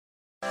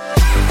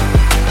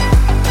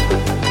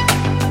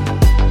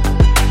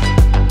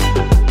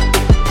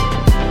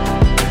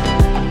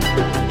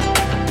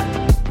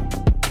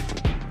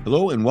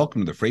Hello and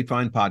welcome to the Freight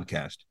Find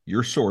Podcast,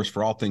 your source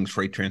for all things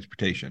freight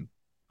transportation.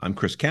 I'm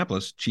Chris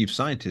Kaplis, Chief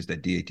Scientist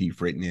at DAT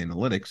Freight and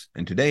Analytics,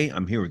 and today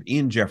I'm here with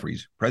Ian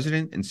Jeffries,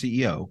 President and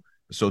CEO,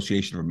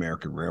 Association of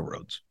American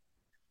Railroads.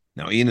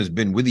 Now, Ian has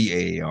been with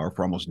the AAR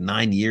for almost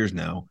 9 years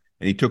now,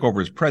 and he took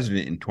over as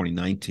president in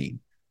 2019.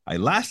 I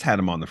last had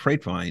him on the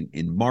Freight Find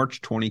in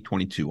March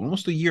 2022,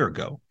 almost a year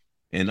ago,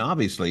 and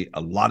obviously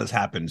a lot has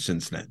happened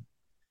since then.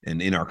 And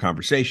in our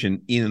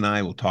conversation, Ian and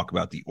I will talk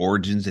about the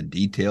origins and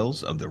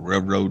details of the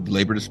railroad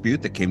labor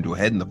dispute that came to a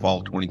head in the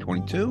fall of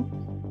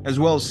 2022, as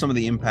well as some of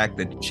the impact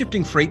that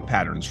shifting freight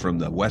patterns from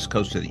the West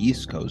Coast to the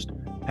East Coast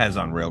has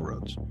on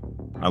railroads.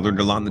 I learned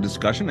a lot in the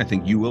discussion. I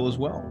think you will as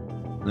well.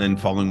 And then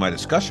following my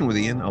discussion with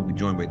Ian, I'll be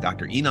joined by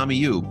Dr. Inam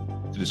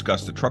Ayub to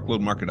discuss the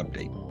truckload market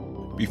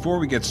update. Before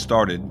we get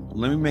started,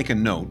 let me make a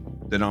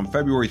note that on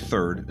February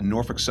 3rd, a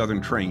Norfolk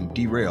Southern train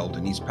derailed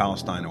in East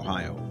Palestine,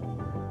 Ohio.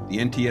 The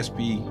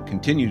NTSB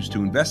continues to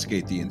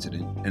investigate the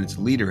incident, and its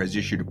leader has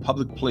issued a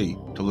public plea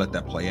to let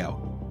that play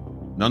out.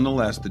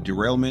 Nonetheless, the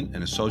derailment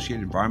and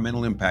associated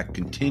environmental impact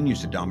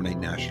continues to dominate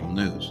national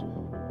news.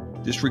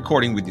 This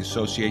recording with the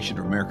Association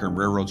of American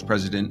Railroads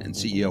President and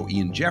CEO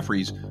Ian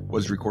Jeffries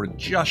was recorded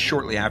just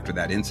shortly after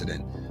that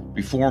incident,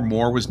 before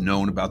more was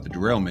known about the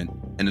derailment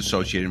and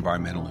associated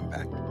environmental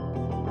impact.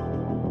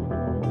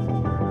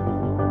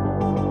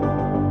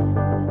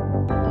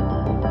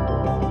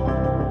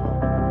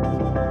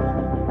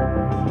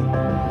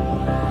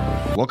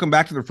 Welcome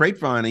back to the Freight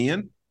Find,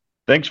 Ian.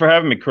 Thanks for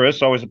having me,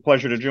 Chris. Always a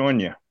pleasure to join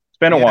you. It's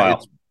been a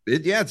while.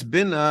 It's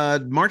been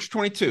March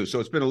 22, so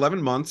it's been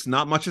 11 months.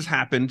 Not much has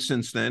happened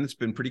since then. It's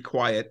been pretty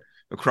quiet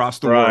across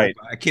the world.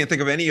 I can't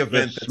think of any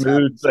event that's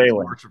happened since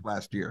March of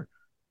last year.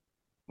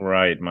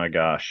 Right, my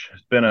gosh.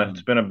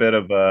 It's been a bit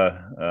of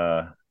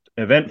a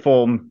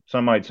eventful,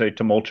 some might say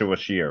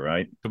tumultuous year,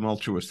 right?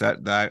 Tumultuous.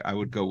 That I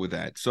would go with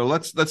that. So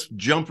let's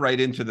jump right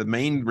into the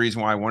main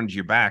reason why I wanted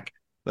you back.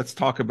 Let's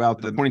talk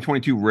about the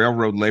 2022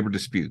 railroad labor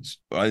disputes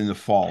in the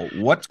fall.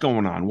 What's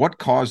going on? What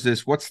caused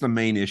this? What's the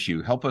main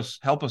issue? Help us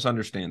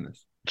understand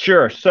this.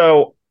 Sure.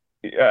 So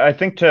I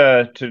think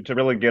to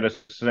really get a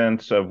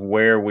sense of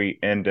where we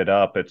ended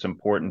up, it's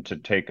important to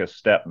take a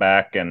step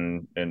back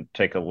and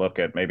take a look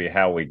at maybe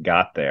how we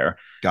got there.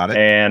 Got it.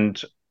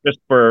 And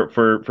just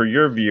for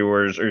your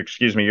viewers, or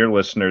excuse me, your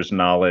listeners'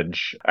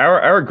 knowledge,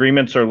 our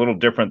agreements are a little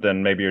different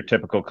than maybe your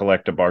typical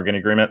collective bargaining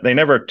agreement. They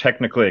never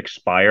technically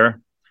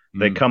expire.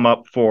 They come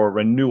up for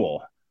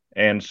renewal.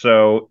 And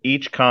so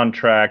each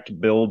contract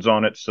builds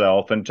on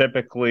itself. And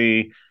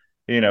typically,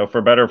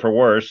 for better or for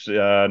worse,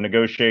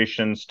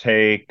 negotiations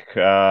take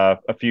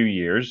a few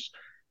years.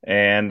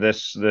 And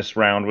this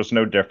round was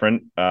no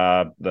different.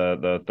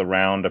 The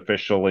round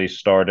officially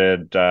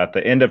started at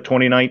the end of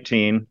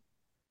 2019.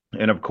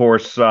 And of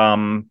course,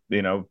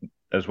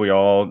 as we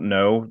all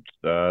know,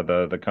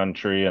 the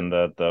country and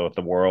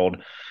the world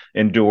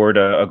endured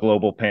a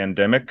global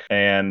pandemic,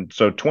 and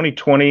so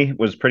 2020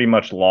 was pretty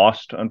much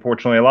lost.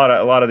 Unfortunately, a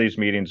lot of these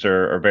meetings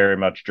are very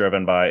much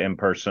driven by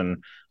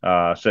in-person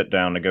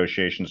sit-down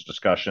negotiations,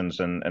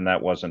 discussions, and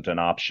that wasn't an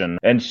option.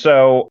 And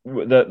so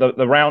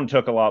the round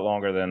took a lot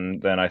longer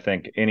than I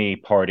think any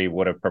party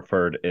would have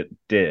preferred it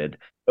did.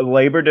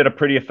 Labor did a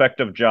pretty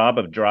effective job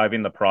of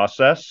driving the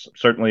process.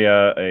 Certainly,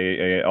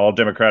 a all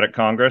Democratic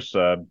Congress.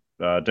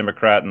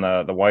 Democrat in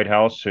the White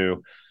House,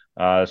 who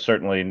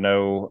certainly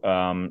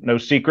no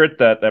secret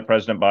that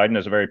President Biden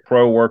is a very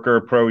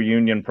pro-worker,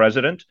 pro-union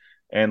president,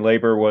 and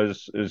labor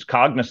is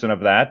cognizant of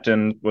that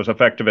and was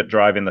effective at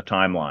driving the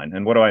timeline.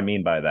 And what do I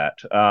mean by that?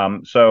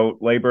 So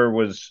labor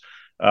was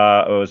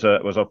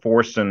a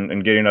force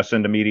in getting us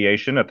into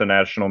mediation at the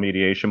National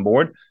Mediation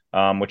Board,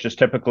 which is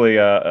typically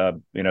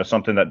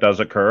something that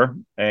does occur,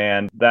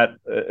 and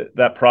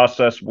that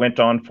process went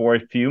on for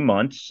a few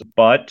months.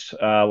 But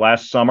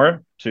last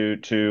summer,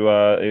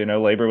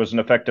 labor was an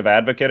effective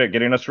advocate at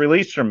getting us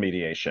released from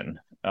mediation.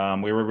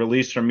 We were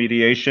released from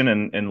mediation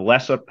in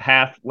less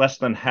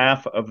than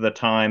half of the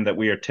time that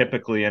we are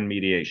typically in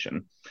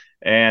mediation.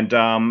 And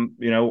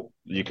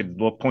you could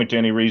point to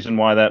any reason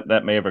why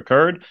that may have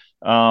occurred.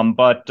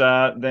 But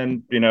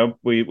then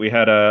we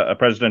had a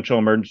presidential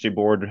emergency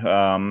board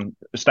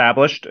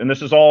established, and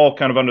this is all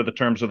kind of under the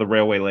terms of the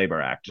Railway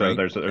Labor Act. So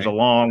there's a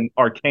long,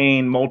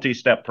 arcane,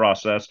 multi-step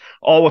process,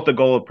 all with the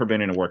goal of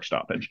preventing a work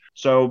stoppage.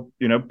 So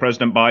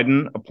President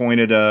Biden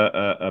appointed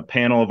a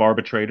panel of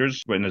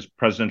arbitrators in his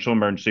presidential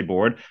emergency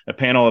board, a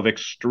panel of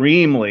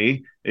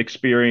extremely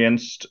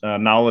experienced,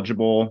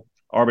 knowledgeable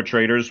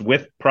arbitrators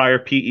with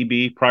prior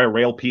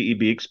rail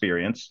PEB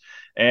experience.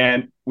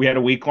 And we had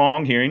a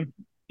week-long hearing.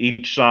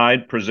 Each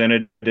side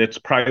presented its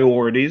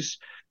priorities.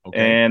 Okay.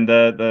 And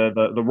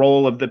the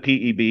role of the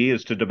PEB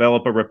is to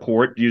develop a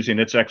report using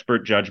its expert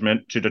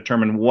judgment to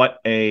determine what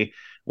a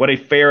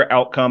fair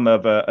outcome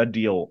of a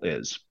deal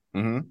is.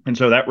 Mm-hmm. And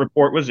so that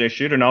report was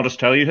issued. And I'll just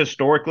tell you,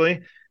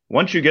 historically,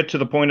 once you get to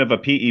the point of a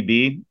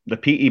PEB, the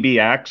PEB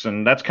acts,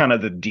 and that's kind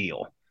of the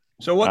deal.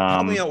 So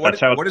help me out.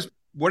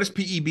 What does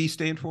PEB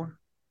stand for?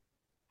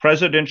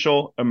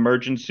 Presidential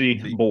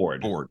Emergency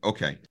Board.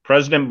 Okay.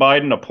 President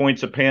Biden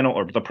appoints a panel,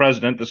 or the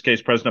president, in this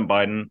case, President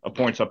Biden,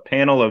 appoints a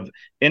panel of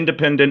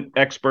independent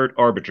expert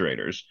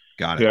arbitrators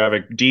who have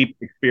a deep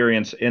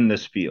experience in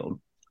this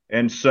field.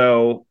 And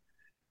so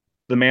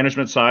the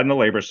management side and the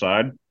labor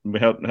side, we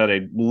had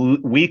a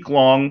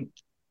week-long,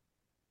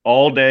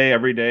 all-day,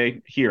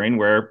 every-day hearing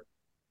where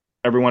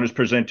everyone is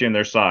presenting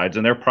their sides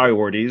and their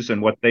priorities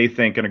and what they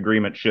think an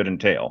agreement should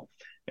entail.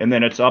 And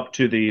then it's up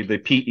to the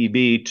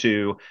PEB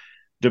to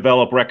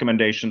develop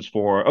recommendations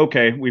for,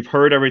 okay, we've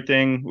heard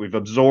everything, we've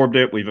absorbed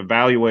it, we've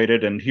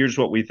evaluated, and here's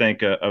what we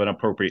think an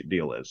appropriate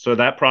deal is. So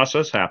that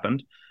process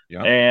happened.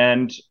 Yeah.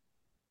 And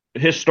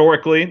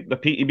historically, the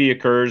PEB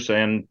occurs,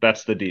 and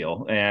that's the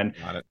deal. And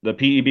the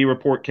PEB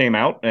report came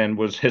out and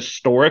was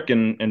historic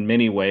in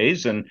many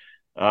ways. And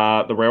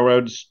the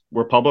railroads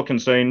were public in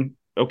saying,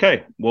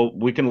 okay, well,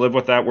 we can live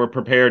with that. We're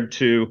prepared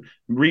to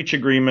reach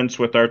agreements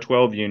with our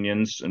 12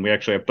 unions, and we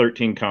actually have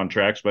 13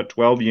 contracts, but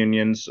 12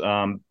 unions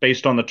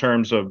based on the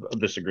terms of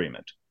this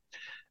agreement.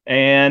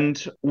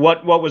 And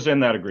what was in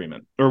that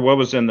agreement, or what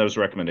was in those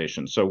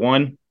recommendations? So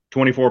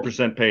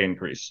 24% pay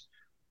increase,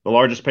 the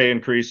largest pay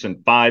increase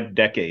in 5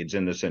 decades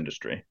in this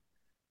industry.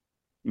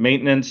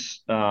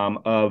 Maintenance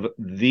of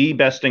the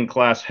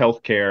best-in-class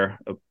healthcare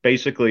of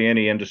basically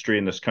any industry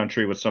in this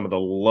country with some of the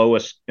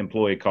lowest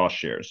employee cost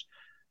shares.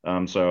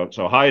 So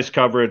highest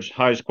coverage,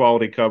 highest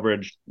quality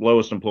coverage,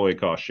 lowest employee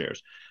cost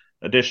shares.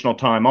 Additional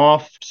time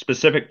off,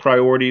 specific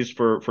priorities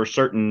for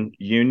certain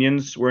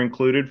unions were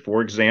included.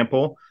 For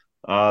example,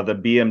 the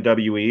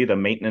BMWE, the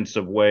maintenance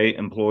of way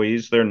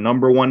employees, their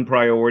number one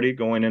priority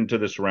going into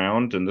this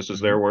round, and this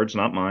is their words,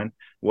 not mine,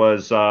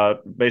 was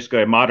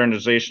basically a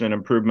modernization and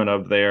improvement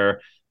of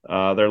their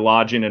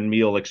lodging and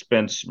meal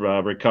expense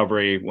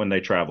recovery when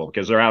they travel,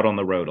 because they're out on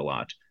the road a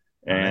lot.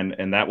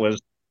 And that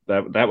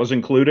was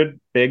included.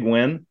 Big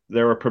win.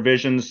 There are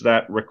provisions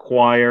that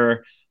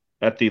require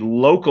at the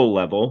local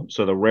level,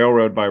 so the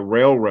railroad by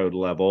railroad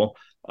level,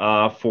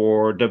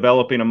 for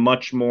developing a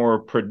much more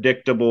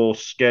predictable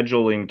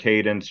scheduling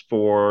cadence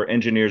for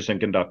engineers and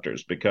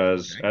conductors,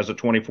 because as a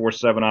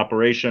 24/7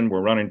 operation,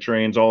 we're running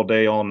trains all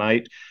day, all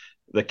night.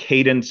 The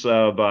cadence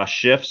of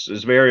shifts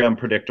is very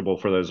unpredictable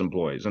for those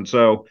employees. And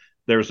so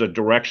there's a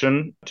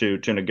direction to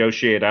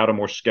negotiate out a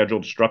more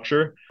scheduled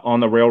structure on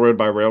the railroad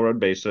by railroad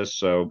basis.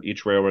 So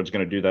each railroad is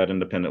going to do that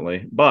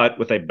independently, but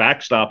with a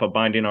backstop of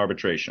binding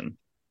arbitration.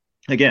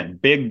 Again,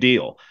 big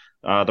deal.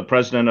 The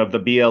president of the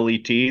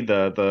BLET,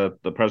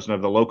 the president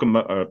of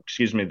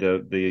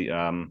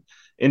the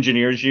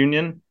engineers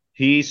union,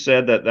 he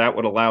said that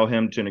would allow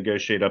him to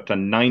negotiate up to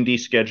 90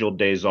 scheduled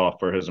days off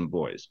for his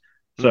employees.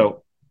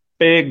 So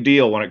big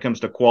deal when it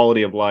comes to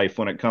quality of life,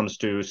 when it comes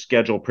to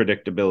schedule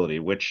predictability,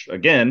 which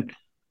again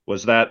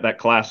was that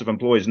class of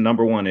employees'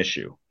 number one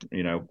issue.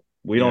 You know,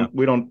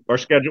 our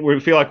schedule, we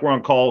feel like we're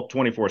on call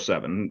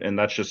 24/7, and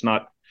that's just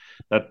not,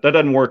 that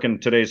doesn't work in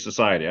today's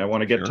society. I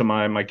want to get to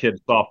my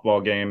kid's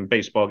softball game,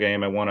 baseball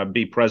game. I want to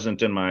be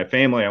present in my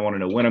family. I want to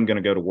know when I'm going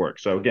to go to work.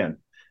 So again,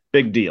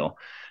 big deal.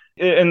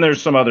 And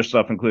there's some other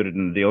stuff included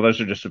in the deal. Those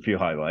are just a few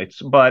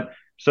highlights. But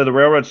so the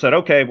railroad said,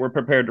 okay, we're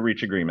prepared to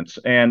reach agreements,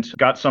 and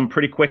got some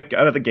pretty quick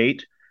out of the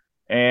gate,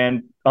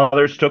 and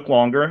others took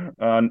longer,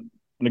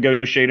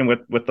 negotiating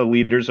with the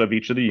leaders of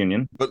each of the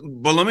union. But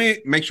let me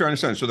make sure I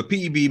understand. So the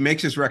PEB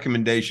makes its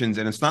recommendations,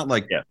 and it's not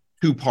like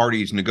two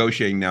parties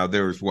negotiating now.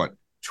 There's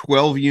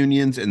 12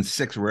 unions and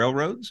 6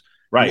 railroads?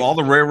 Right. Do all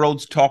the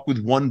railroads talk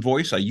with one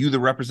voice? Are you the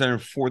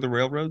representative for the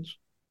railroads?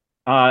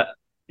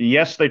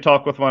 Yes, they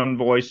talk with one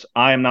voice.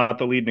 I am not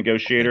the lead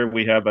negotiator.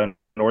 We have an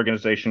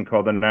organization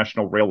called the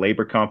National Rail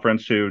Labor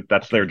Conference, who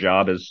that's their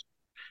job is.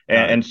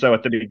 And so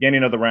at the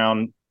beginning of the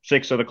round,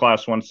 6 of the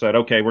class 1 said,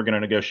 okay, we're going to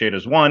negotiate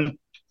as one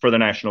for the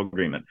national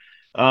agreement.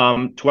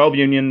 12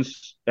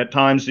 unions, at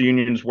times the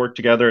unions work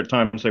together, at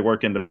times they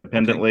work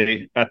independently.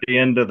 Okay. At the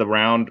end of the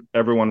round,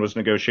 everyone was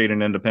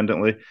negotiating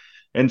independently.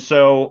 And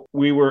so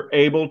we were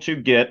able to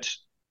get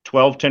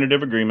 12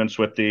 tentative agreements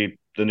with the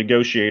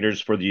negotiators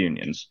for the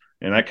unions.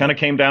 And that kind of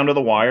came down to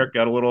the wire,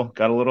 got a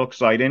little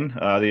exciting.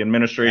 The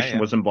administration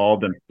was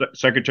involved, and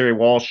Secretary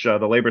Walsh,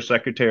 the labor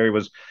secretary,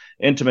 was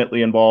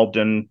intimately involved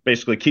in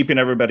basically keeping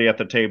everybody at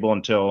the table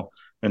until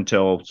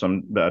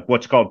some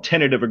what's called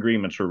tentative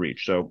agreements were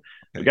reached. So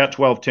we got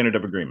 12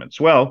 tentative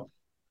agreements. Well,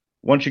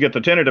 once you get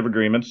the tentative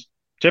agreements,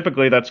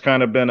 typically that's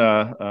kind of been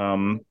a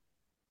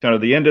kind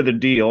of the end of the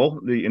deal.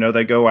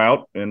 They go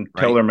out and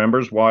tell their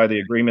members why the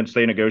agreements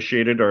they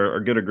negotiated are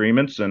good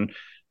agreements, and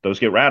those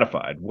get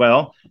ratified.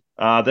 Well,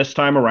 this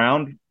time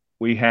around,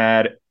 we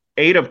had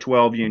 8 of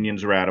 12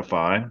 unions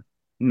ratify,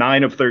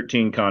 9 of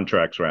 13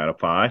 contracts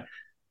ratify,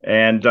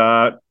 and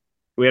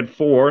we had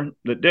 4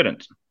 that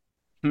didn't.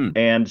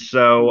 And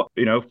so,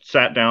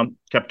 sat down,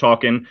 kept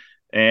talking,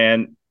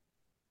 and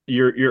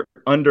you're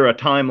under a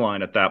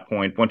timeline at that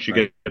point. Once you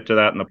get to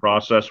that in the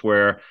process,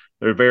 where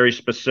there are very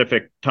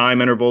specific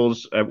time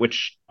intervals at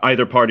which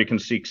either party can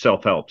seek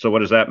self-help. So what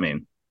does that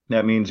mean?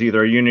 That means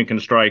either a union can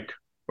strike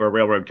or a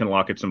railroad can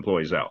lock its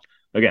employees out.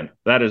 Again,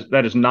 that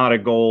is not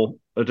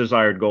a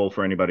desired goal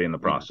for anybody in the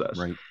process.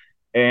 Right.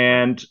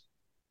 And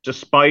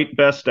despite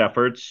best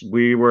efforts,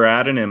 we were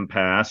at an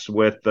impasse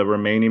with the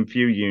remaining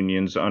few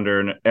unions under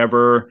an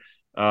ever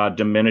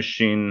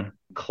diminishing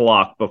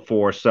clock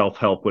before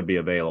self-help would be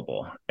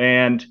available.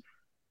 And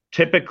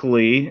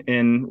typically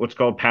in what's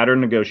called pattern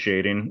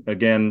negotiating,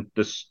 again,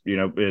 this,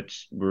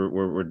 it's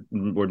we're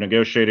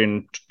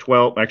negotiating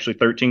 12, actually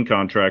 13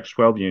 contracts,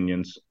 12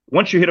 unions.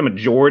 Once you hit a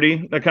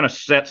majority, that kind of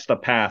sets the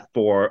path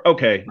for,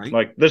 okay, Right.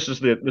 like this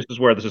is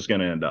where this is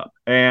going to end up.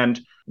 And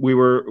we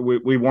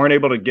weren't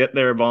able to get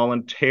there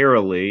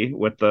voluntarily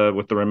with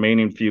the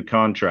remaining few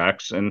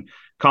contracts. And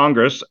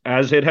Congress,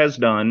 as it has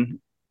done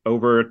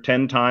over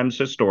 10 times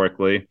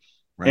historically,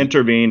 Right.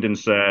 intervened and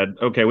said,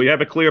 okay, we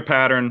have a clear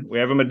pattern, we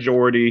have a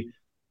majority,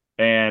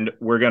 and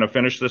we're going to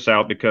finish this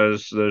out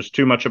because there's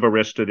too much of a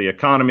risk to the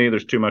economy,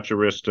 there's too much of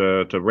a risk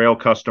to rail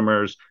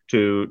customers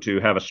to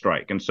have a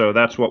strike. And so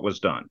that's what was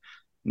done.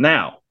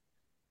 Now,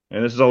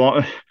 and this is a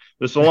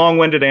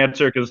long-winded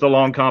answer because it's a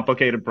long,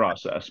 complicated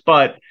process.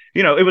 But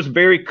it was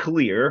very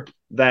clear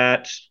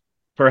that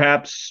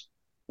perhaps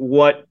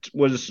what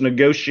was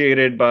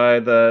negotiated by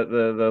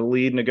the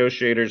lead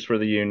negotiators for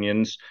the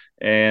unions,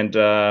 and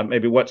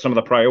maybe what some of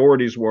the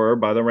priorities were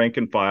by the rank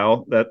and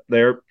file, that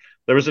there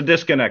was a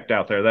disconnect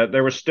out there, that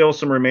there were still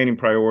some remaining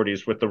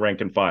priorities with the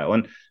rank and file.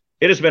 And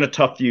it has been a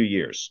tough few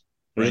years.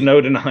 There's Right.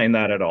 no denying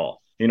that at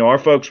all. Our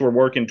folks were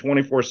working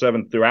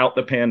 24/7 throughout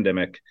the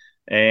pandemic,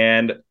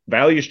 and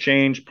values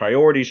change,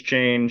 priorities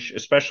change,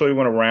 especially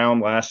when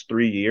around last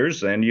 3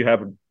 years, and you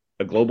have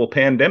a global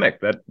pandemic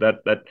that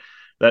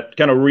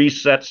kind of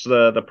resets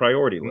the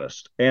priority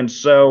list. And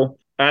so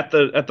at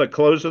the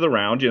close of the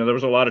round, there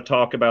was a lot of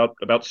talk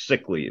about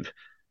sick leave.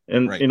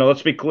 And Right.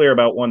 let's be clear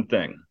about one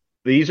thing.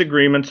 These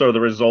agreements are the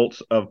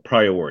results of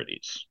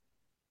priorities.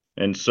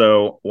 And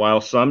so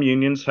while some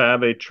unions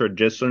have a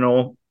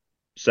traditional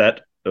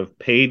set of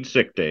paid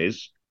sick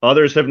days,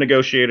 others have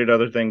negotiated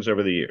other things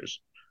over the years.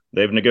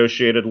 They've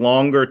negotiated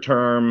longer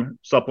term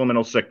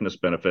supplemental sickness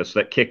benefits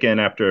that kick in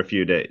after a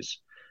few days.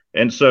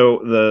 And so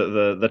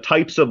the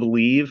types of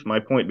leave,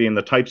 my point being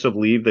the types of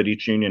leave that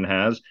each union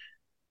has,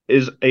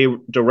 is a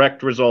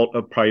direct result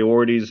of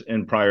priorities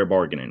in prior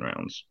bargaining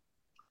rounds.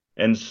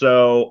 And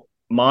so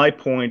my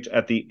point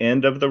at the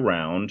end of the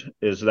round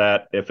is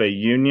that if a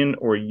union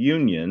or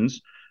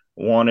unions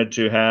wanted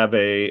to have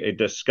a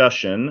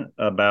discussion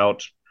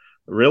about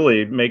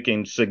really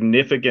making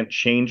significant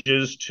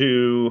changes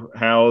to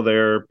how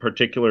their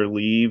particular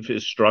leave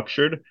is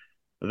structured,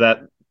 that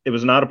it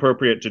was not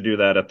appropriate to do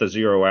that at the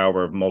 0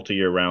 hour of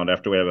multi-year round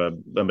after we have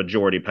a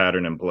majority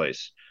pattern in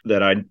place.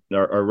 That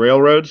our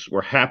railroads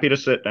were happy to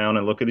sit down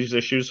and look at these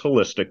issues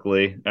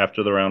holistically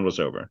after the round was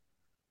over.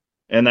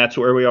 And that's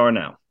where we are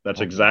now. That's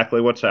Okay. exactly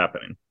what's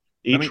happening.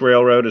 Each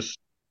railroad is,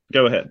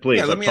 go ahead, please.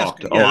 Yeah, let me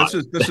ask. Yeah,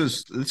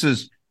 this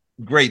is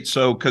great.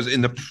 So, because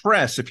in the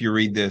press, if you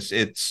read this,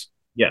 it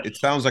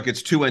sounds like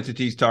it's two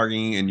entities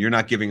targeting, and you're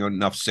not giving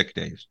enough sick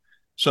days.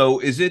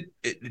 So,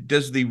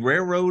 does the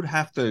railroads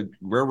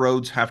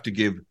have to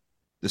give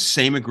the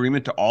same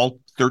agreement to all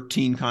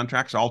 13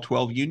 contracts, all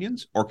 12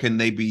 unions, or can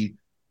they be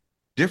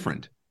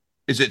different?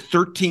 Is it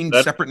 13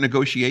 separate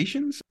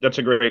negotiations? That's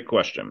a great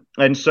question.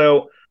 And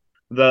so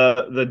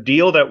the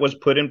deal that was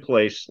put in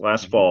place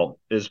last fall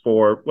is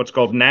for what's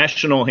called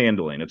national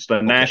handling. It's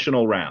the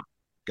national round.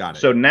 Got it.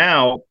 So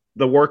now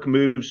the work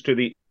moves to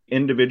the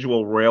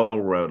individual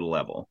railroad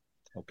level.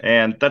 Okay.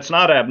 And that's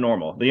not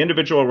abnormal. The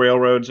individual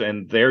railroads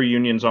and their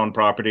unions on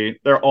property,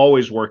 they're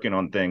always working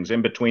on things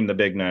in between the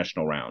big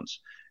national rounds.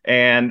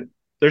 And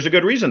there's a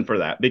good reason for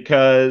that,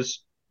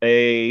 because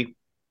an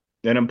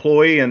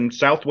employee in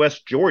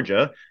Southwest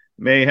Georgia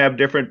may have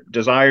different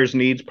desires,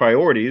 needs,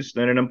 priorities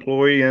than an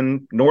employee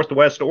in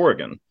Northwest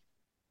Oregon.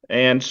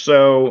 And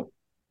so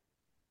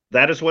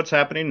that is what's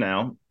happening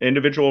now.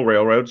 Individual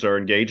railroads are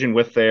engaging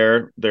with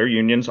their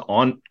unions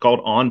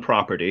on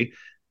property.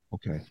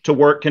 Okay.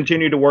 To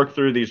continue to work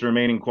through these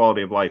remaining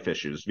quality of life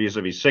issues,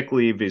 vis-a-vis sick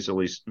leave,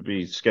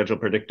 vis-a-vis schedule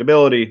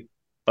predictability,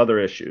 other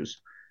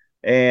issues.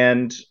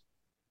 And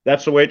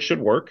that's the way it should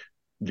work,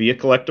 via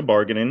collective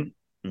bargaining,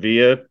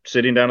 via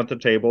sitting down at the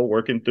table,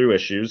 working through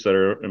issues that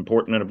are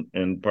important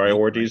and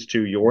priorities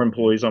to your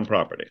employees on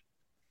property.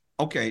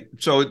 Okay.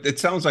 So it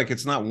sounds like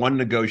it's not one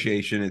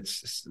negotiation,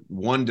 it's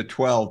 1 to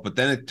 12, but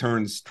then it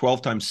turns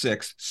 12 times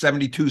 6,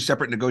 72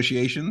 separate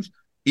negotiations.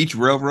 Each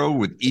railroad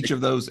with each of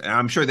those. And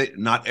I'm sure that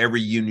not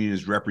every union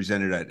is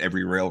represented at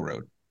every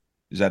railroad.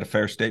 Is that a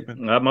fair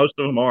statement? Most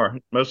of them are.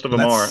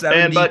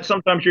 But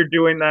sometimes you're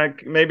doing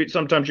that. Maybe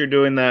sometimes you're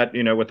doing that,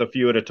 with a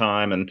few at a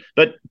time.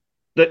 But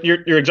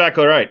you're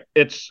exactly right.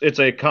 It's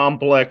a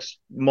complex,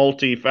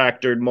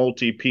 multi-factored,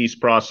 multi-piece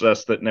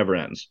process that never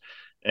ends,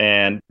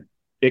 and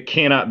it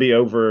cannot be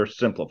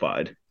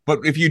oversimplified.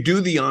 But if you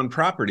do the on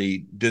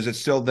property, does it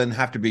still then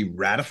have to be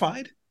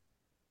ratified?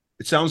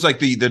 It sounds like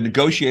the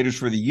negotiators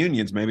for the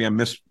unions, maybe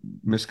I'm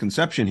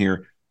misconception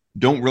here,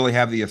 don't really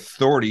have the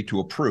authority to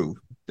approve.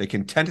 They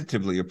can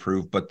tentatively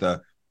approve, but the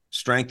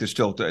strength is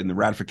still in the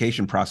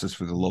ratification process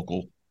for the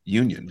local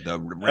union, the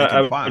rank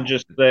and file. I would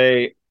just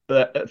say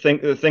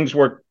things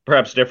work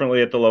perhaps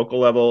differently at the local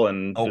level,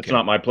 and it's Okay.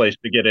 not my place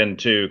to get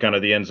into kind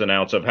of the ins and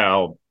outs of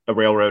how a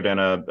railroad and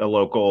a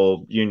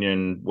local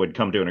union would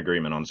come to an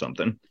agreement on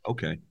something.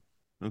 Okay.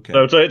 So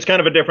Okay. it's kind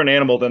of a different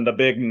animal than the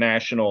big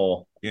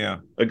national Yeah.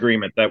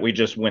 agreement that we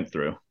just went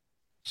through.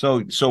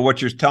 So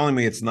what you're telling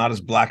me, it's not as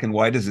black and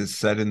white as it's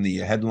said in the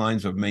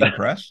headlines of main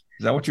press?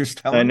 Is that what you're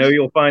telling me?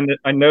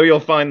 I know you'll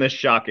find this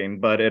shocking,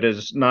 but it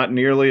is not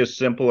nearly as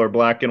simple or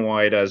black and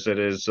white as it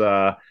is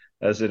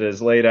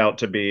laid out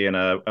to be in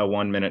a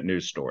 1 minute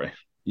news story.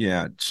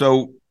 Yeah.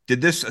 So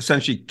did this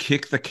essentially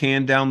kick the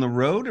can down the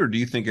road, or do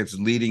you think it's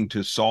leading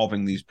to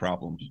solving these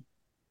problems?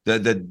 The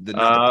not the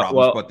problems,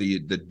 Well, but the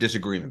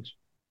disagreements.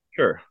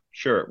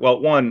 sure. Well,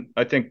 one,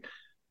 I think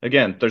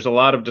again, there's a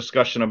lot of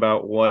discussion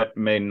about what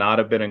may not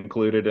have been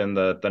included in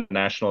the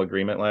national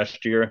agreement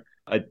last year.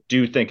 I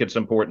do think it's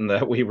important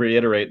that we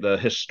reiterate the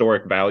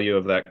historic value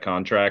of that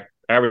contract.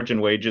 Average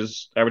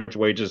wages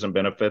and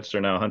benefits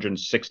are now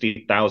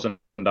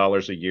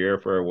 $160,000 a year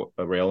for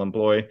a rail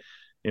employee.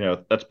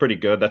 That's pretty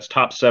good. That's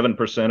top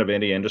 7% of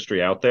any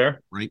industry out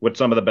there, Right. with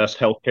some of the best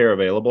healthcare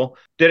available.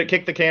 Did it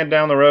kick the can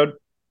down the road?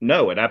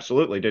 No, it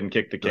absolutely didn't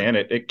kick the Good.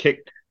 can.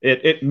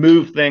 It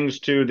moved things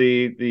to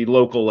the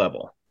local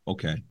level,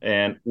 Okay.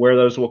 and where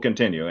those will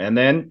continue. And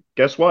then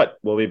guess what?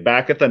 We'll be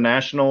back at the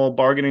national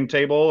bargaining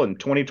table in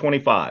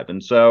 2025.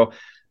 And so,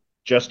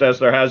 just as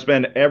there has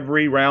been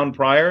every round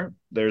prior,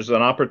 there's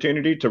an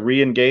opportunity to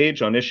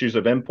re-engage on issues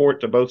of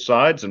import to both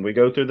sides, and we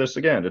go through this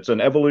again. It's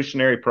an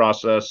evolutionary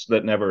process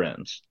that never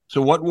ends.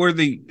 So what were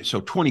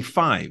so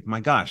 25? My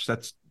gosh,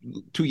 that's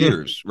 2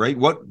 years, right?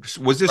 What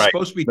was this Right.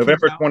 supposed to be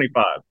November 2000?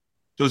 25.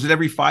 So is it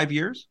every 5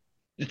 years?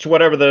 It's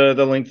whatever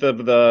the length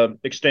of the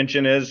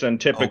extension is, and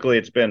typically Okay.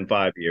 it's been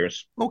 5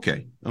 years.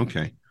 Okay.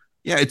 Okay.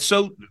 Yeah, it's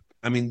so,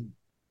 I mean,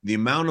 the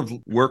amount of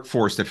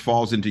workforce that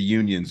falls into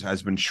unions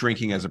has been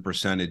shrinking as a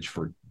percentage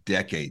for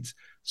decades.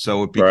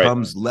 So it Right.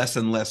 becomes less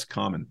and less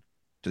common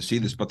to see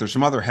this. But there's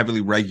some other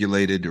heavily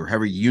regulated or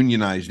heavily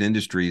unionized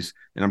industries.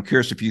 And I'm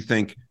curious if you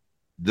think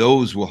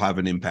those will have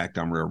an impact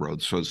on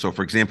railroads. So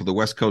for example, the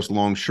West Coast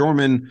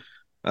longshoremen,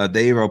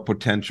 they have a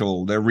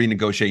potential, they're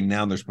renegotiating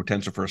now, and there's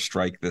potential for a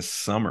strike this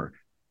summer.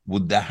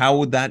 How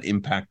would that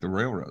impact the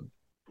railroad?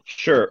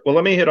 Sure. Well,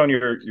 let me hit on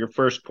your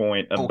first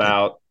point Okay.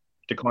 about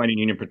declining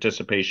union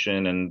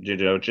participation and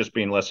just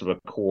being less of a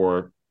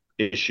core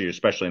issue,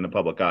 especially in the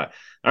public eye.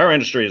 Our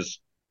industry is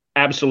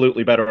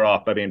absolutely better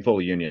off by being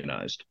fully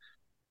unionized.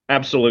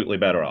 Absolutely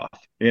better off,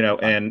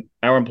 Got it. and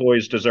our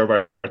employees deserve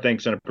our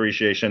thanks and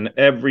appreciation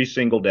every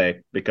single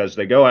day, because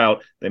they go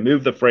out, they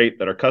move the freight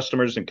that our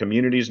customers and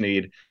communities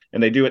need,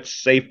 and they do it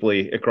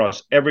safely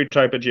across every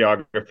type of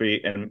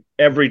geography and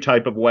every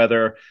type of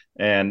weather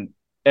and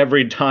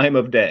every time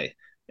of day.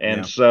 And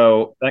Yeah.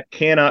 so that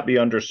cannot be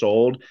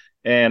undersold.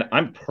 And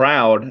I'm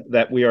proud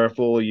that we are a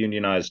fully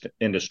unionized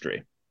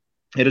industry.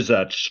 It is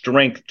a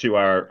strength to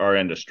our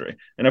industry.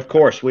 And of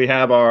course, we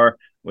have our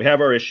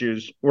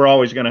issues. We're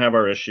always going to have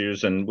our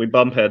issues, and we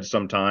bump heads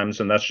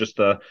sometimes, and that's just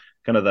the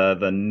kind of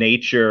the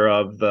nature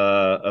of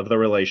the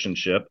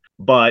relationship.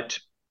 But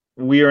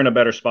we are in a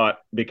better spot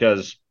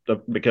because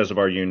of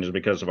our unions,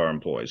 because of our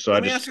employees. So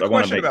Let me ask you I a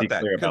want to question be about that,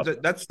 clear because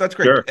about that. that's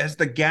great. Sure. As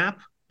the gap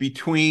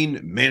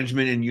between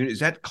management and union, is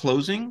that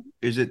closing?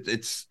 Do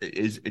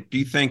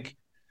you think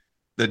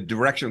the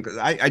direction? Because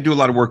I do a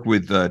lot of work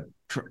with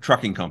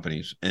trucking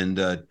companies, and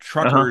Uh-huh.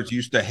 truckers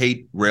used to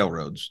hate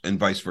railroads and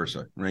vice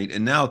versa, right?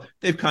 And now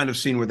they've kind of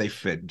seen where they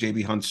fit.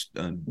 JB Hunt's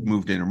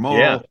moved Yeah,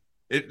 intermodal.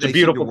 it's a They seem to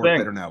beautiful work thing.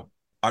 better now.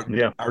 Are,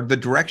 Yeah. are the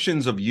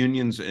directions of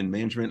unions and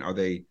management,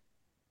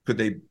 could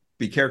they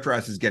be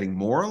characterized as getting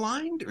more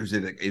aligned, or is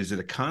it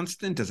a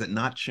constant? Does it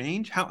not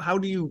change? How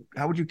would you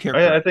I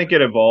characterize think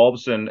it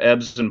evolves and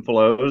ebbs and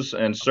flows,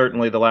 and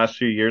certainly the last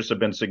few years have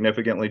been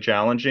significantly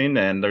challenging,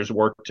 and there's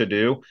work to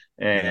do,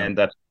 it? Yeah.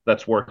 and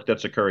that's work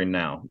that's occurring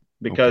now,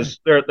 Okay. because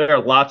there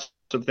are lots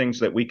of things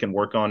that we can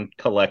work on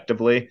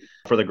collectively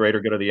for the greater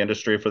good of the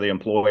industry, for the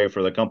employee,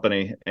 for the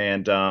company,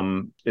 and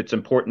it's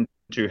important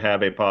to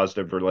have a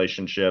positive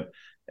relationship.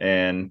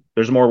 And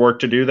there's more work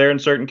to do there in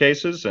certain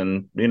cases,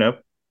 and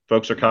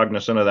folks are Yeah.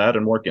 cognizant of that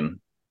and working.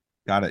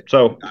 Got it.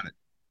 So Got it.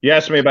 you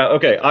asked me about,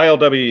 okay,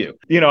 ILWU.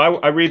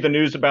 I read the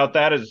news about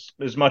that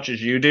as much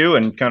as you do,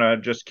 and kind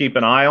of just keep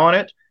an eye on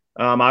it.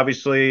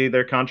 Obviously,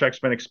 their contract's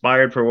been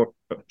expired for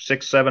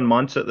 6, 7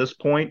 months at this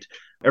point.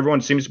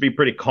 Everyone seems to be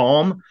pretty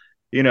calm.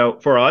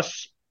 For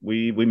us,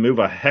 we move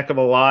a heck of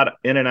a lot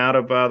in and out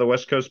of the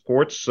West Coast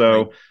ports. Right.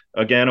 So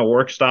again, a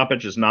work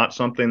stoppage is not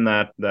something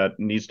that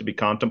needs to be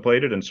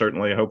contemplated, and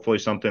certainly, hopefully,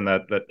 something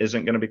that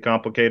isn't going to be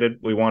complicated.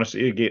 We want to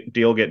see a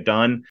deal get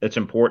done. It's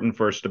important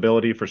for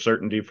stability, for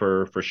certainty,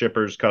 for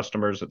shippers,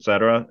 customers, et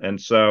cetera. And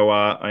so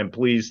I'm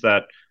pleased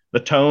that the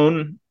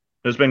tone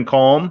has been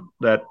calm,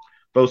 that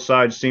both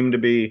sides seem to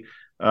be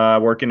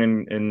working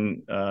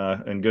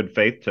in good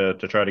faith to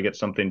try to get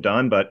something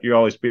done. But you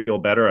always feel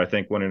better, I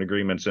think, when an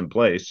agreement's in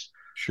place.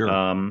 Sure.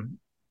 Um,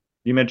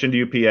 you mentioned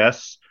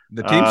UPS.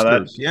 The That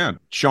Teamsters, yeah.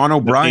 Sean The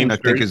O'Brien, I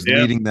think, Teamsters, is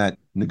yeah. leading that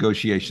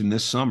negotiation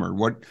this summer.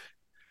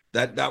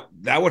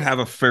 That would have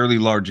a fairly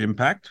large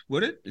impact,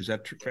 would it? Is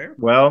that fair?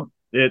 Well,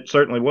 it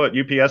certainly would.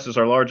 UPS is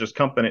our largest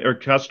company or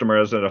customer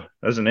as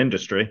an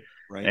industry.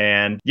 Right.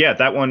 And yeah,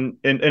 that one,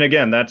 and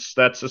again, that's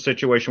a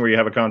situation where you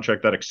have a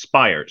contract that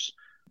expires,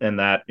 and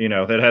that,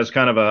 that has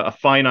kind of a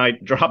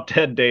finite drop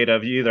dead date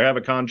of you either have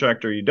a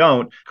contract or you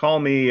don't. Call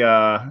me,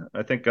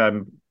 I think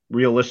I'm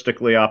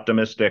realistically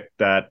optimistic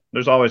that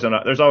there's always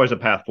a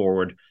path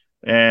forward.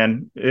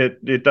 And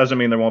it doesn't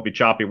mean there won't be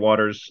choppy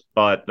waters,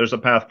 but there's a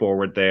path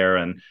forward there,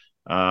 and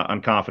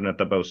I'm confident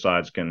that both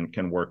sides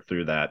can work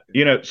through that.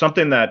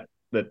 Something that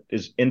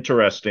is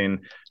interesting.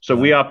 So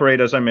we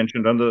operate, as I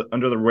mentioned,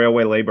 under the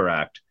Railway Labor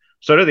Act.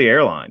 So do the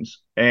airlines,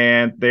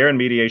 and they're in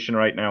mediation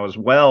right now as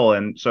well.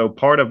 And so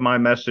part of my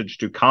message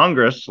to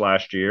Congress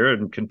last year,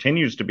 and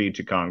continues to be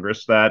to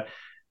Congress, that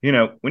we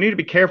need to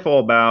be careful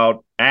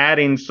about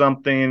adding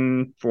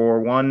something for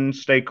one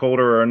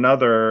stakeholder or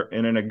another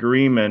in an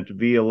agreement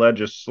via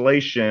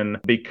legislation,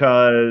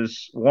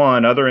 because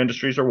one, other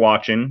industries are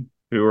watching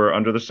who are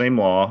under the same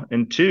law,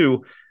 and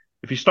two,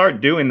 if you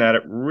start doing that,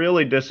 it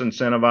really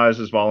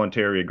disincentivizes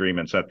voluntary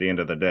agreements at the end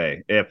of the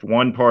day. If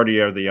one party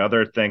or the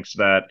other thinks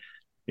that,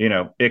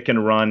 it can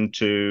run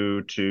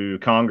to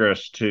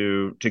Congress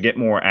to get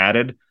more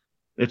added,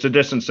 it's a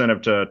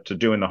disincentive to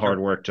doing the hard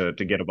work to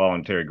get a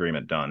voluntary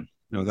agreement done.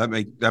 No,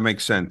 that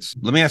makes sense.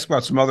 Let me ask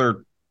about some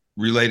other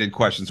related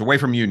questions away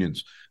from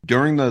unions.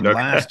 During the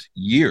last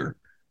year,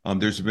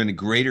 there's been a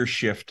greater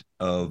shift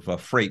of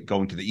freight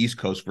going to the East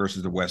Coast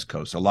versus the West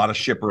Coast. A lot of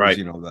shippers, right.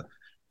 The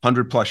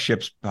 100+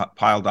 ships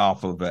piled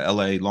off of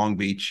LA, Long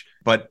Beach.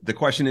 But the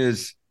question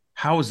is,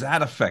 how is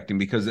that affecting?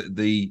 Because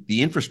the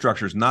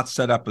infrastructure is not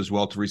set up as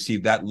well to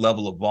receive that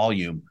level of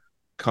volume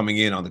coming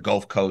in on the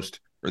Gulf Coast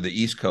or the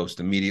East Coast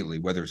immediately,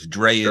 whether it's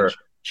drayage, sure.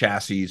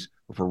 chassis,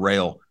 or for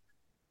rail.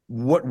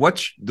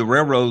 What's the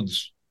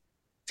railroads'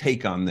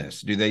 take on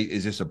this?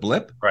 Is this a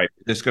blip? Right.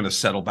 Is this going to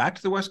settle back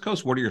to the West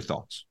Coast? What are your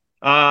thoughts?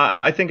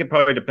 I think it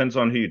probably depends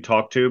on who you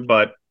talk to,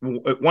 but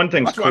one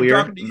thing's clear.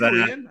 I'm talking to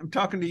you, Ian. I'm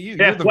talking to you.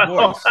 Yeah, you're the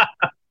voice.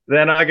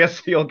 Then I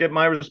guess you'll get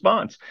my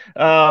response.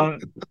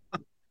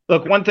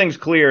 Look, one thing's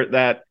clear,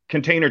 that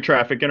container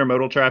traffic,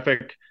 intermodal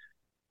traffic,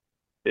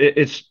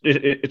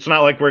 it's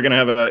not like we're going to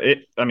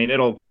have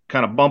it'll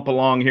kind of bump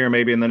along here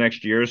maybe in the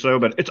next year or so,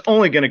 but it's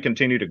only going to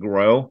continue to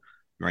grow.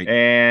 Right.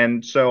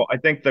 And so I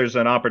think there's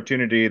an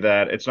opportunity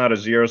that it's not a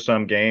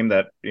zero-sum game,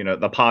 that,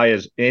 the pie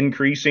is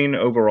increasing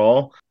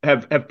overall.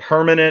 Have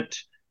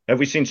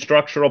we seen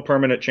structural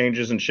permanent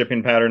changes in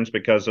shipping patterns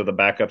because of the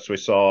backups we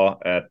saw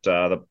at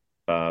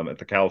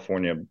the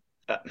California?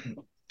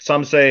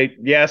 Some say,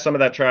 yeah, some of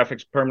that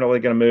traffic's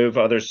permanently going to move.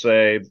 Others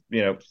say,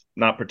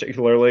 not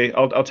particularly.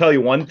 I'll tell you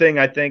one thing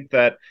I think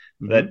that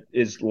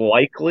is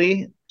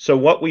likely. So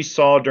what we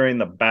saw during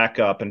the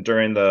backup and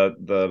during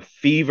the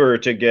fever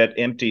to get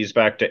empties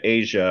back to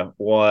Asia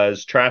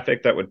was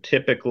traffic that would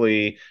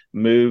typically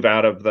move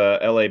out of the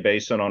LA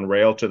basin on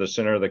rail to the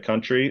center of the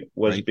country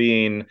was right.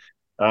 being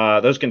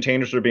those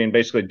containers were being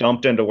basically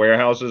dumped into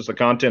warehouses, the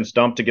contents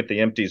dumped to get the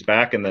empties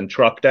back and then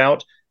trucked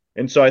out.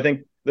 And so I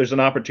think there's an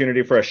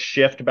opportunity for a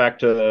shift back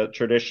to the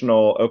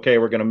traditional, okay,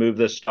 we're going to move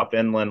this stuff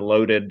inland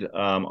loaded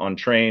on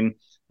train.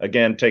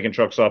 Again, taking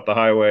trucks off the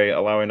highway,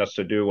 allowing us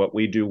to do what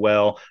we do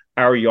well.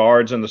 Our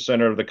yards in the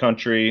center of the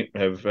country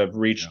have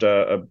reached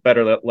a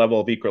better level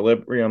of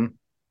equilibrium.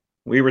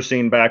 We were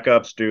seeing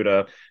backups due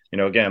to,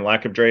 again,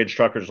 lack of drayage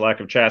truckers,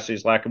 lack of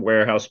chassis, lack of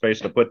warehouse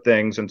space to put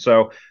things. And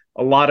so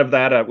a lot of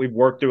that, we've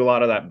worked through a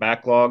lot of that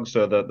backlog.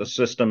 So the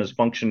system is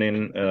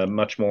functioning in a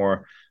much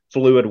more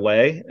fluid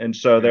way. And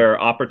so there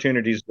are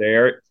opportunities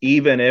there,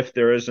 even if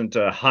there isn't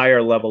a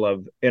higher level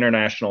of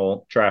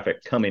international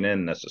traffic coming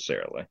in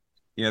necessarily.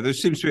 Yeah, there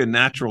seems to be a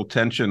natural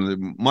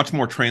tension. Much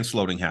more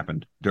transloading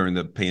happened during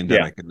the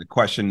pandemic, and the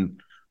question,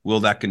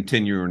 will that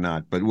continue or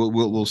not? But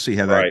we'll see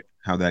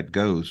how that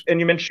goes. And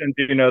you mentioned,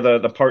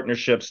 the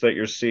partnerships that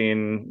you're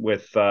seeing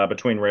with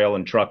between rail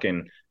and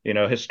trucking.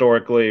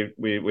 Historically,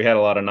 we had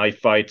a lot of knife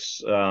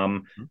fights.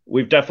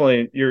 We've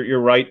definitely, you're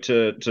right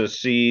to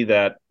see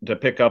that, to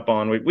pick up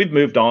on. We've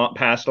moved on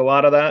past a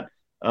lot of that.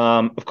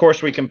 Of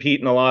course, we compete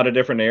in a lot of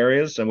different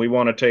areas, and we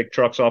want to take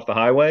trucks off the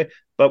highway,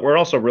 but we're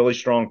also really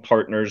strong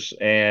partners,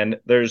 and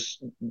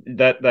there's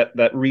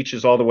that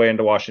reaches all the way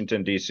into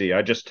Washington, D.C.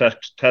 I just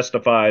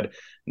testified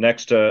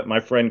next to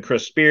my friend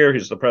Chris Spear,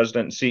 who's the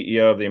president and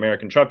CEO of the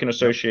American Trucking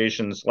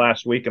Associations,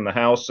 last week in the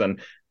House, and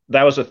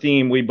that was a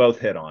theme we both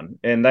hit on.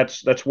 And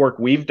that's work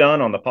we've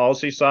done on the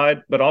policy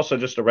side, but also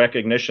just a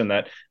recognition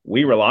that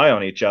we rely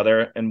on each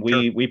other, and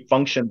we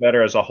function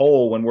better as a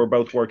whole when we're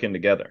both working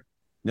together.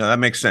 No, that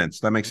makes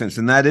sense.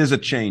 And that is a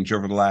change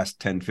over the last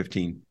 10,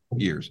 15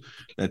 years.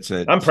 That's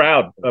it. I'm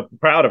proud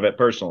of it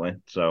personally.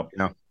 So,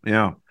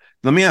 yeah.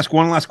 Let me ask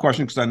one last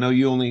question, because I know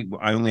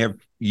I only have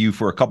you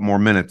for a couple more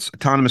minutes.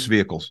 Autonomous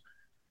vehicles.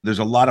 There's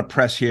a lot of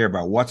press here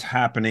about what's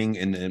happening.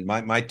 And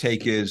my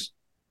take is,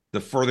 the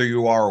further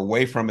you are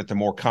away from it, the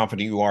more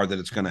confident you are that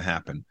it's going to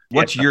happen.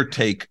 What's your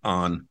take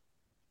on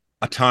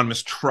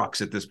autonomous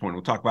trucks at this point?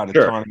 We'll talk about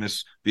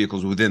autonomous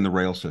vehicles within the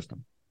rail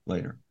system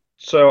later.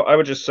 So I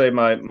would just say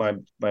my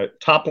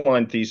top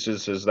line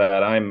thesis is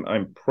that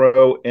I'm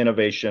pro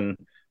innovation.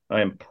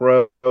 I am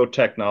pro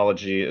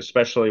technology,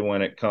 especially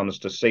when it comes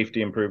to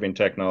safety improving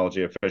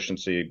technology,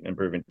 efficiency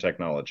improving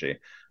technology.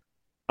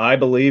 I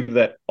believe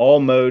that all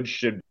modes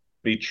should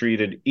be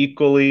treated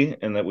equally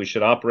and that we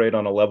should operate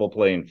on a level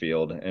playing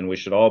field, and we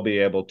should all be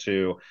able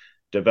to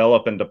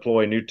develop and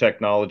deploy new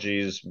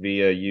technologies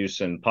via use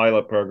in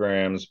pilot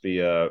programs,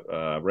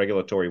 via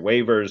regulatory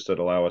waivers that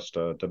allow us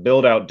to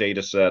build out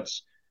data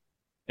sets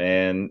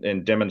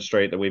and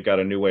demonstrate that we've got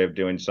a new way of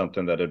doing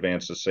something that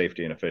advances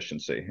safety and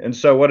efficiency. And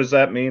so what does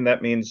that mean?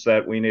 That means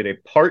that we need a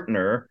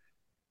partner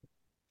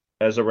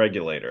as a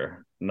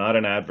regulator, not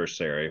an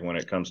adversary when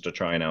it comes to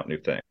trying out new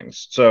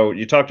things. So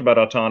you talked about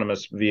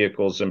autonomous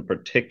vehicles in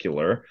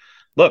particular.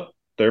 Look,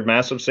 there are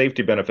massive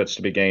safety benefits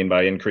to be gained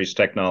by increased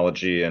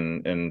technology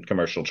in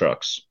commercial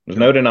trucks. There's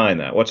no denying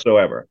that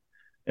whatsoever.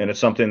 And it's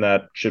something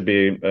that should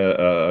be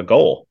a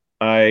goal.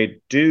 I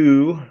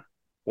do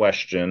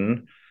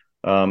question,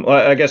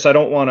 I guess I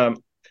don't want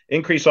to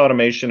increase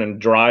automation and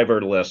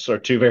driverless are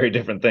two very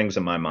different things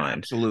in my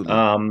mind. Absolutely.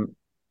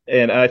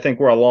 And I think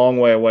we're a long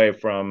way away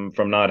from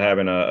not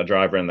having a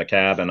driver in the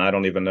cab, and I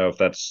don't even know if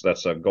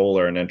that's a goal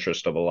or an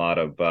interest of a lot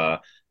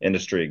of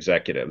industry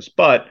executives.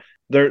 But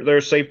there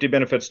are safety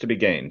benefits to be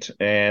gained,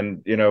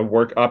 and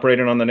work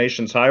operating on the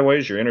nation's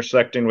highways, you're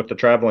intersecting with the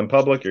traveling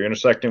public, you're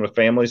intersecting with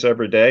families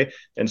every day,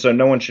 and so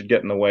no one should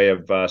get in the way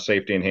of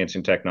safety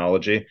enhancing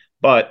technology.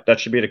 But that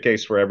should be the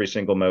case for every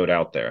single mode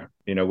out there.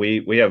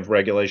 We have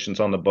regulations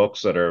on the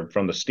books that are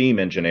from the steam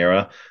engine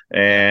era,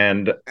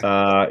 and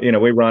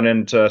we run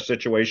into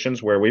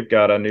situations where we've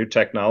got a new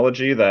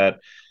technology that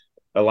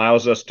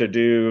allows us to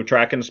do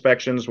track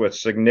inspections with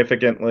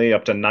significantly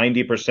up to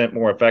 90%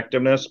 more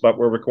effectiveness, but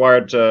we're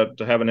required to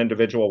have an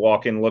individual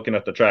walking looking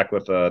at the track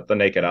with the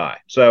naked eye.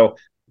 So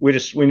we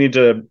need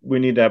to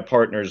have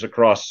partners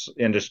across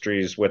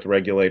industries with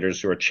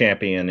regulators who are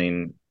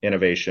championing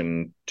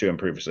innovation to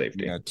improve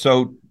safety. Yeah.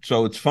 So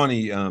it's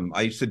funny.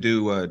 I used to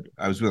do.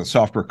 I was with a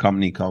software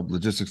company called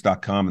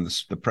Logistics.com, and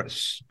the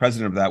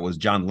president of that was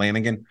John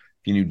Lanigan.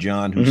 If you knew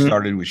John, who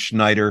started with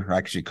Schneider, or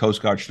actually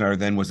Coast Guard Schneider,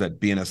 then was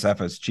at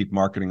BNSF as chief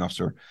marketing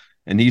officer,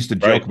 and he used to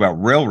joke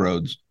about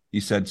railroads.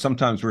 He said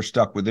sometimes we're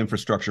stuck with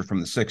infrastructure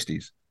from the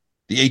 '60s,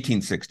 the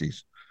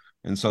 1860s,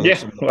 and so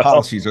some of the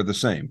policies are the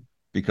same.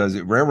 Because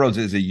railroads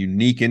is a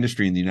unique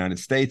industry in the United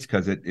States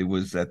because it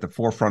was at the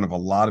forefront of a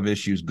lot of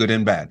issues, good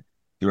and bad,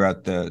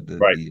 throughout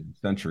the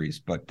centuries.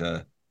 But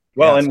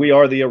and we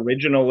are the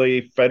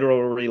originally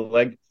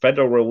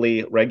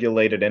federally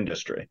regulated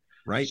industry.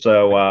 Right.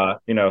 So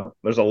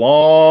there's a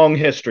long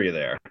history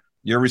there.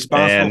 You're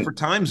responsible for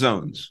time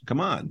zones. Come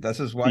on,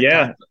 this is why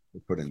time zones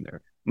were put in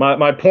there.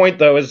 My point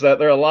though is that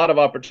there are a lot of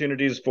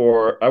opportunities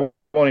for, I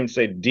won't even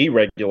say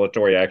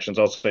deregulatory actions,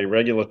 I'll say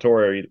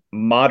regulatory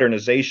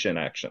modernization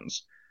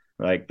actions.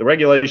 Like the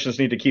regulations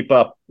need to keep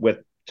up with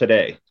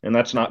today, and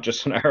that's not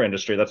just in our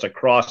industry, that's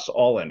across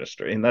all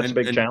industry, and that's a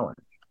big challenge.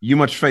 You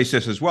must face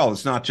this as well.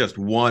 It's not just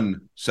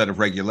one set of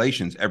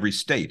regulations. Every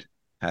state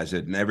has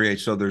it, and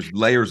so there's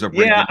layers of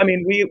regulation. I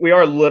mean, we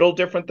are a little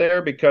different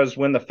there because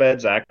when the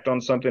feds act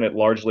on something, it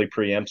largely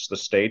preempts the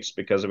states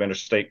because of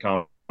interstate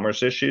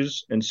commerce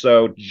issues. And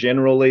so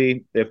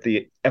generally, if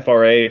the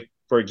FRA,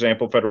 for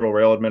example, Federal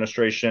Rail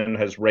Administration,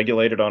 has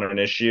regulated on an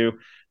issue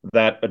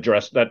that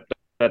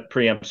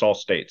preempts all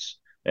states.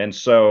 And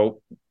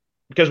so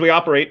because we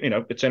operate,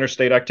 it's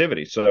interstate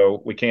activity.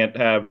 So we can't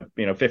have,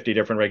 50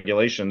 different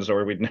regulations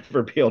or we'd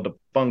never be able to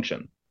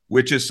function.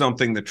 Which is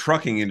something the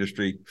trucking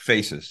industry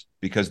faces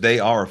because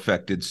they are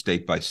affected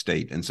state by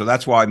state. And so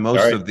that's why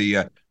most of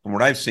the, from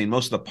what I've seen,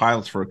 most of the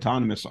pilots for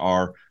autonomous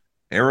are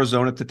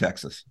Arizona to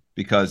Texas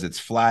because it's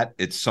flat,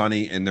 it's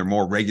sunny, and they're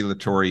more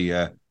regulatory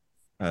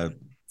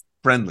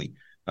friendly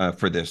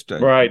for this.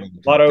 Right.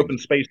 A lot of open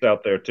space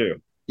out there too.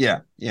 Yeah.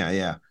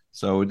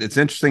 So it's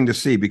interesting to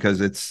see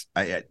because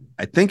I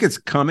think it's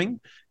coming.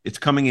 It's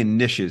coming in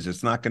niches.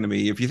 It's not going to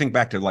be, if you think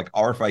back to like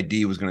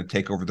RFID was going to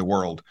take over the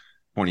world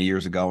 20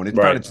 years ago, and it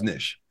found its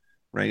niche,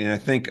 right? And I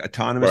think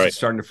autonomous is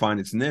starting to find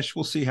its niche.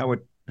 We'll see how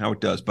it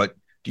does. But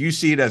do you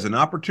see it as an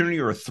opportunity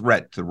or a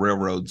threat to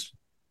railroads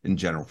in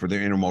general for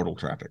their intermodal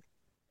traffic?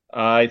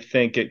 I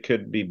think it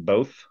could be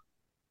both.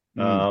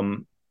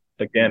 Again,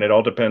 it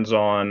all depends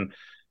on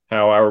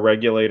how our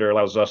regulator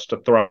allows us to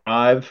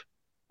thrive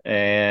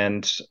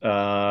and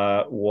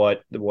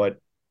what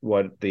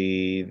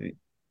the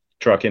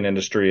trucking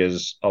industry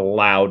is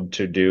allowed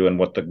to do and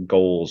what the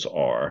goals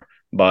are.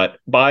 But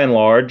by and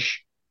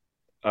large,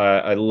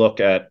 I look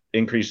at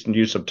increased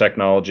use of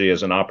technology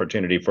as an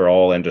opportunity for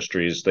all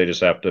industries. They just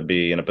have to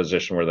be in a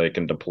position where they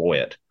can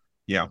deploy it.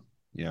 Yeah.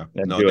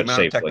 And no, do the it amount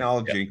safely. of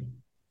technology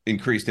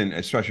increased in,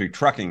 especially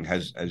trucking,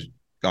 has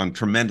gone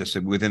tremendous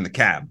within the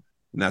cab.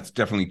 And that's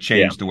definitely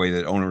changed the way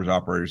that owners,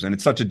 operators, and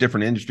it's such a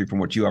different industry from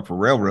what you are for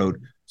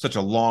railroad, such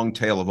a long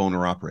tail of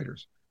owner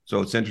operators.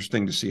 So it's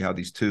interesting to see how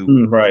these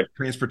two Right.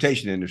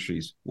 transportation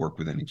industries work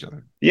within each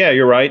other. Yeah,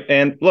 you're right.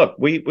 And look,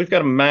 we've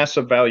got a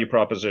massive value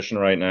proposition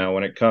right now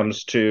when it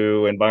comes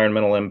to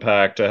environmental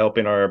impact, to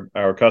helping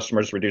our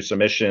customers reduce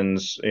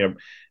emissions.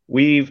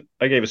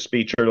 I gave a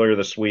speech earlier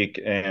this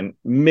week, and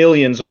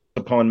millions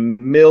upon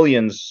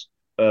millions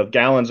of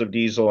gallons of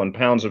diesel and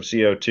pounds of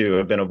CO2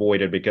 have been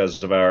avoided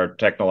because of our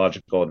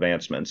technological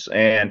advancements.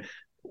 And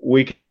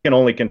we can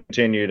only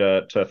continue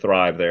to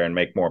thrive there and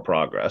make more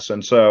progress.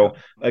 And so,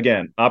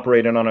 again,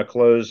 operating on a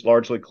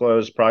largely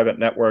closed private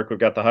network, we've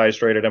got the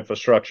highest rated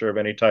infrastructure of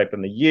any type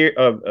in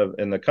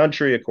the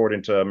country,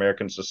 according to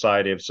American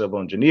Society of Civil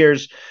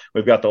Engineers.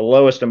 We've got the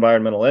lowest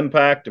environmental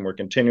impact, and we're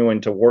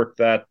continuing to work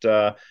that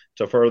to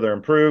further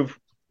improve.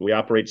 We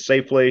operate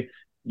safely,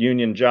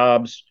 union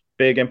jobs,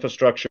 big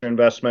infrastructure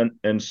investment,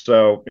 and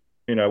so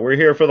we're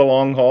here for the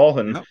long haul,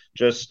 and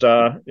just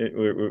traffic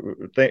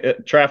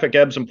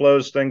ebbs and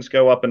flows, things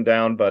go up and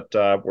down, but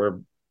we're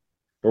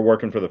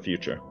working for the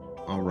future.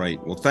 All right.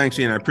 Well, thanks,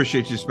 Ian. I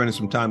appreciate you spending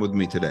some time with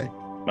me today.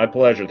 My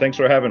pleasure. Thanks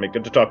for having me.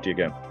 Good to talk to you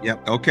again.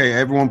 Yep. Okay,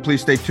 everyone,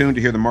 please stay tuned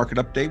to hear the market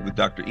update with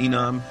Dr.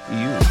 Inam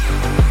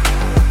Eyun.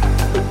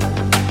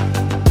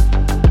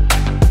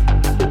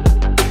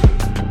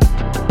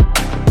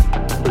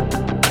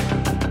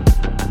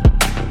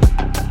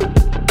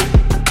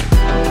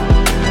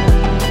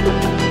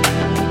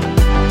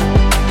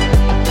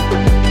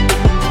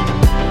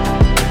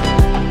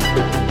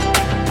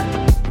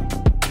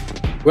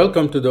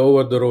 Welcome to the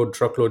Over-the-Road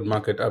Truckload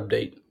Market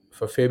Update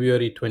for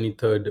February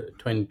 23rd,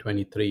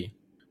 2023.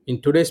 In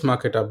today's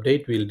market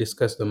update, we'll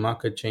discuss the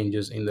market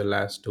changes in the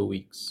last 2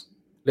 weeks.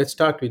 Let's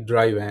start with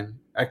dry van.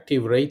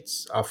 Active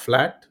rates are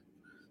flat,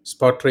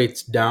 spot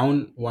rates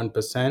down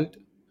 1%,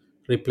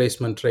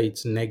 replacement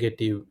rates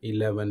negative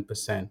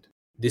 11%.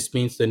 This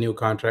means the new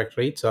contract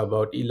rates are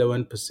about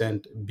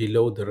 11%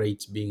 below the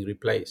rates being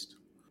replaced.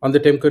 On the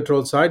temp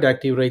control side,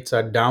 active rates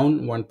are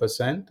down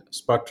 1%,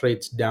 spot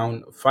rates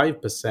down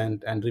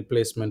 5%, and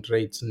replacement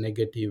rates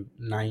negative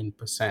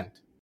 9%.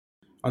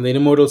 On the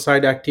intermodal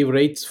side, active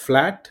rates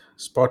flat,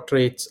 spot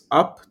rates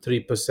up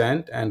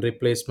 3%, and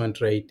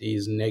replacement rate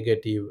is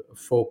negative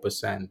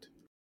 4%.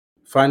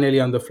 Finally,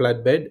 on the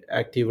flatbed,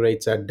 active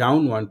rates are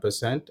down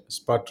 1%,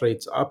 spot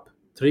rates up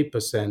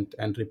 3%,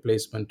 and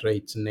replacement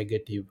rates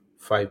negative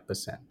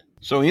 5%.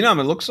 So, Inam,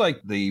 it looks like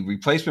the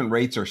replacement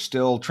rates are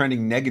still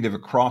trending negative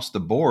across the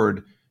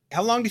board.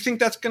 How long do you think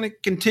that's going to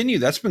continue?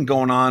 That's been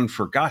going on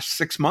for,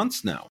 6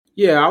 months now.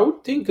 Yeah, I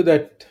would think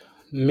that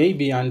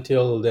maybe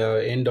until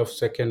the end of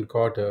second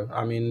quarter.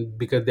 I mean,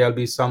 because there'll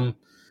be some,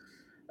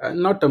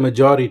 not a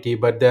majority,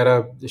 but there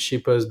are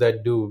shippers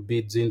that do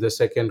bids in the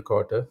second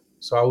quarter.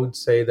 So I would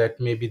say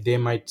that maybe they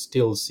might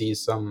still see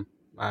some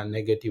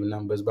negative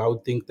numbers. But I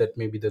would think that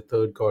maybe the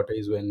third quarter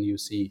is when you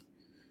see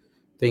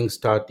things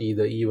start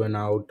either even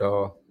out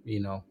or,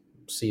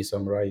 see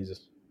some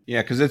rises.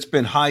 Yeah, because it's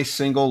been high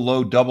single,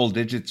 low double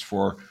digits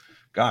for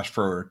a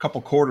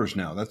couple quarters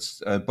now.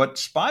 That's but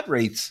spot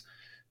rates,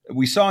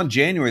 we saw in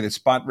January that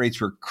spot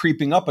rates were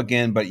creeping up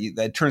again, but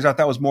it turns out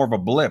that was more of a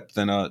blip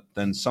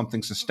than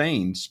something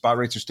sustained. Spot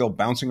rates are still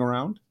bouncing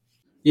around.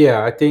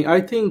 Yeah,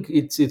 I think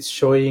it's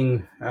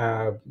showing.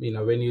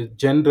 When you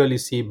generally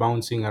see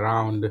bouncing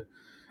around,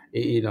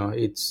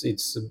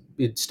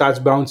 it starts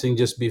bouncing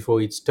just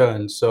before its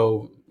turn.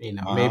 So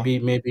maybe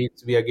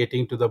we are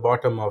getting to the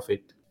bottom of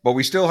it. But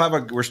we're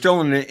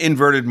still in an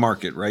inverted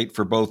market, right?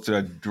 For both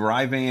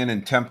dry van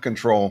and temp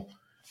control,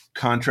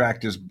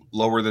 contract is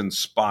lower than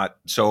spot.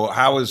 So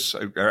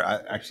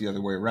actually the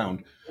other way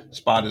around?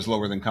 Spot is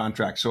lower than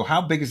contract. So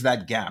how big is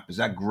that gap? Is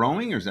that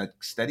growing or is that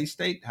steady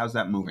state? How's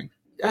that moving?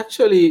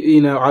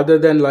 Actually, other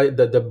than like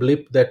the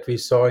blip that we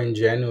saw in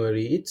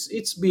January,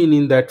 it's been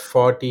in that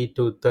 40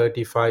 to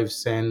 35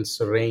 cents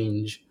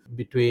range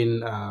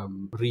between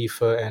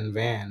reefer and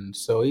van.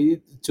 So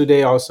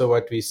today also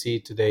what we see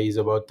today is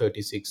about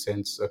 36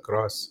 cents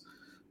across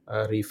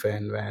reefer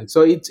and van.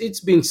 So it's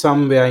been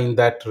somewhere in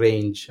that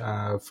range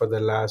for the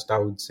last, I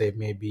would say,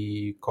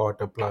 maybe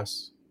quarter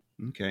plus.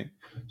 Okay.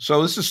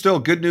 So this is still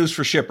good news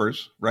for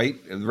shippers, right?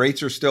 The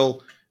rates are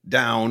still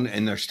down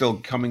and they're still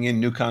coming in.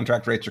 New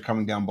contract rates are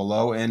coming down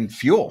below, and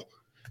fuel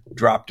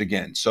dropped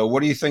again. So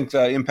what do you think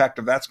the impact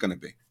of that's going to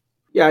be?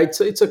 Yeah,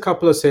 it's a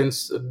couple of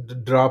cents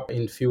drop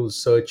in fuel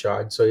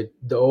surcharge. So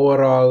the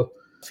overall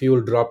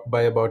fuel dropped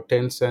by about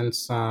 10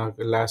 cents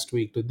last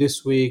week to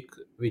this week,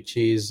 which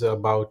is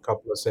about a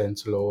couple of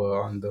cents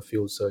lower on the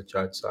fuel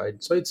surcharge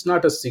side. So it's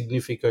not a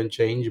significant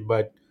change,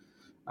 but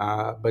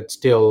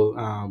still,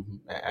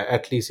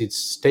 at least it's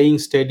staying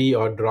steady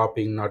or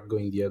dropping, not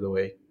going the other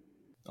way.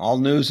 All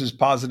news is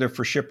positive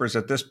for shippers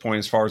at this point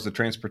as far as the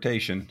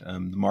transportation.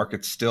 The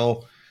market's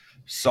still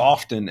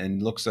soft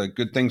and looks like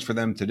good things for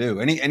them to do.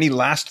 Any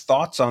last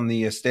thoughts on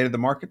the state of the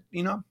market,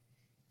 No,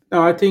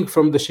 I think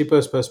from the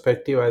shipper's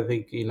perspective, I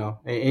think,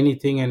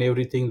 anything and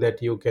everything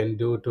that you can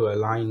do to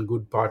align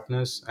good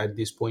partners at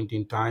this point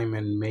in time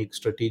and make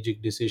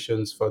strategic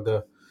decisions for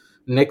the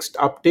next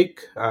uptick,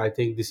 I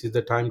think this is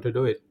the time to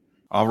do it.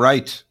 All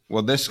right.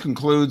 Well, this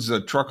concludes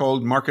the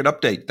truckload market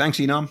update. Thanks,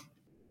 Inam.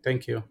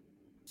 Thank you.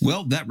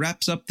 Well, that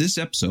wraps up this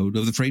episode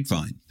of The Freight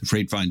Find. The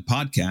Freight Find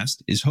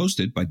podcast is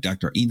hosted by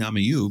Dr. Inam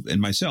Ayub and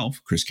myself,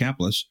 Chris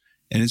Kaplis,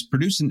 and is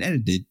produced and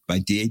edited by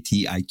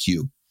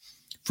DATIQ.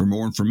 For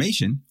more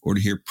information or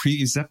to hear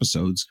previous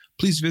episodes,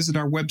 please visit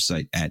our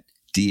website at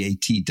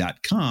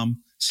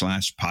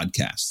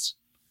dat.com/podcasts.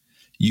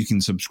 You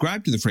can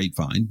subscribe to The Freight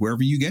Find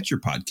wherever you get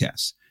your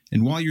podcasts.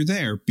 And while you're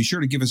there, be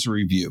sure to give us a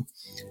review.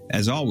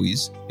 As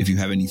always, if you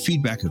have any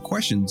feedback or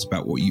questions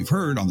about what you've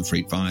heard on The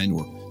Freight Find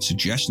or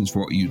suggestions for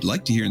what you'd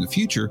like to hear in the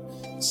future,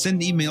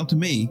 send an email to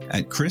me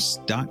at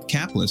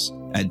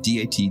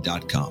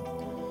chris.kaplis@dat.com.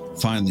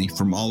 Finally,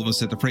 from all of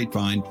us at The Freight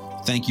Find,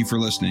 thank you for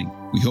listening.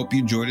 We hope you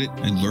enjoyed it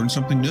and learned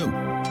something new.